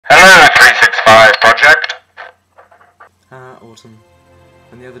autumn,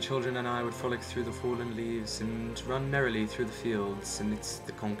 and the other children and I would frolic through the fallen leaves and run merrily through the fields amidst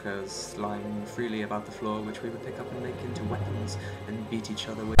the conkers lying freely about the floor, which we would pick up and make into weapons and beat each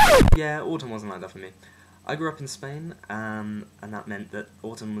other with. Yeah, autumn wasn't like that for me. I grew up in Spain, and that meant that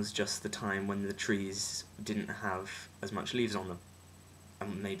autumn was just the time when the trees didn't have as much leaves on them.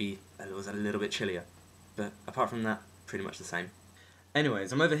 And maybe it was a little bit chillier. But apart from that, pretty much the same.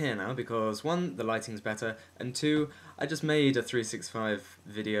 Anyways, I'm over here now because 1, the lighting's better, and 2, I just made a 365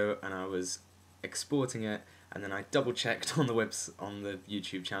 video and I was exporting it, and then I double-checked on the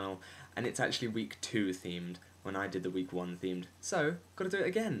YouTube channel, and it's actually week 2 themed when I did the week 1 themed. So, gotta do it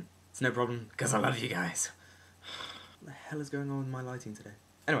again. It's no problem, because I love you guys. What the hell is going on with my lighting today?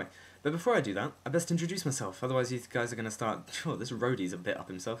 Anyway, but before I do that, I best introduce myself, otherwise you guys are going to start... Oh, this roadie's a bit up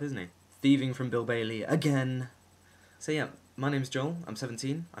himself, isn't he? Thieving from Bill Bailey, again! So yeah, my name's Joel, I'm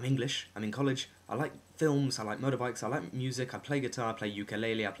 17, I'm English, I'm in college, I like films, I like motorbikes, I like music, I play guitar, I play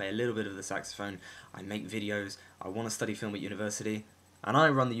ukulele, I play a little bit of the saxophone, I make videos, I want to study film at university, and I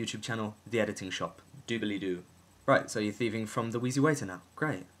run the YouTube channel, TheEditingShop. Doobly-doo. Right, so you're thieving from the Wheezy Waiter now,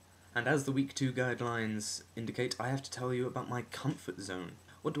 great. And as the week 2 guidelines indicate, I have to tell you about my comfort zone.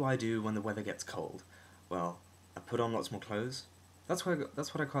 What do I do when the weather gets cold? Well, I put on lots more clothes. That's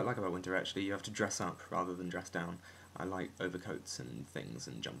what I quite like about winter, actually. You have to dress up rather than dress down. I like overcoats and things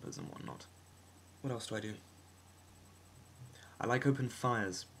and jumpers and whatnot. What else do I do? I like open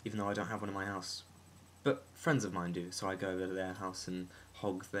fires, even though I don't have one in my house. But friends of mine do, so I go over to their house and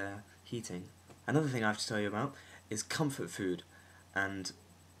hog their heating. Another thing I have to tell you about is comfort food, and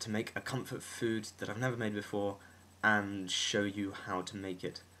to make a comfort food that I've never made before and show you how to make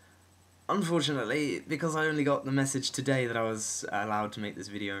it. Unfortunately, because I only got the message today that I was allowed to make this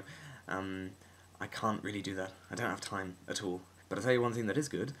video, I can't really do that. I don't have time at all. But I'll tell you one thing that is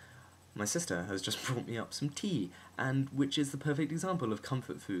good. My sister has just brought me up some tea, and which is the perfect example of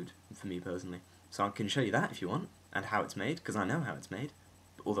comfort food for me personally. So I can show you that if you want, and how it's made, because I know how it's made,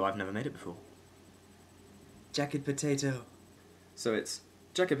 although I've never made it before. Jacket potato. So it's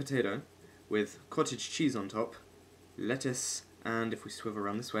jacket potato with cottage cheese on top, lettuce, and if we swivel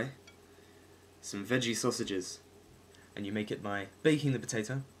around this way, some veggie sausages. And you make it by baking the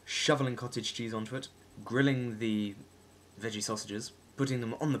potato, shoveling cottage cheese onto it, grilling the veggie sausages, putting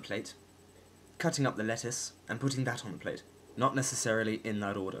them on the plate, cutting up the lettuce, and putting that on the plate. Not necessarily in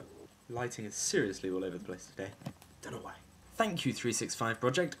that order. Lighting is seriously all over the place today. Don't know why. Thank you 365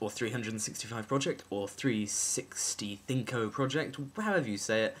 Project, or 365 Project, or 360 Thinko Project, however you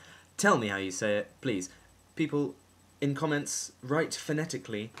say it. Tell me how you say it, please. People, in comments, write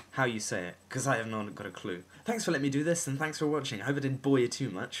phonetically how you say it, because I have not got a clue. Thanks for letting me do this, and thanks for watching. I hope I didn't bore you too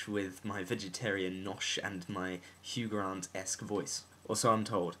much with my vegetarian nosh and my Hugh Grant-esque voice. Or so I'm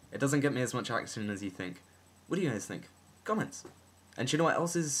told. It doesn't get me as much action as you think. What do you guys think? Comments. And do you know what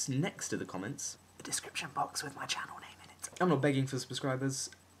else is next to the comments? The description box with my channel name in it. I'm not begging for subscribers,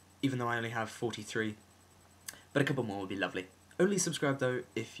 even though I only have 43. But a couple more would be lovely. Only subscribe though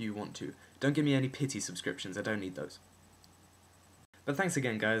if you want to. Don't give me any pity subscriptions, I don't need those. But thanks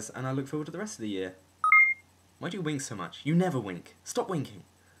again guys, and I look forward to the rest of the year. Why do you wink so much? You never wink. Stop winking.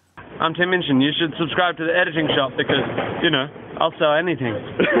 I'm Tim Minchin. You should subscribe to The Editing Shop because, you know, I'll sell anything.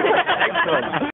 Excellent.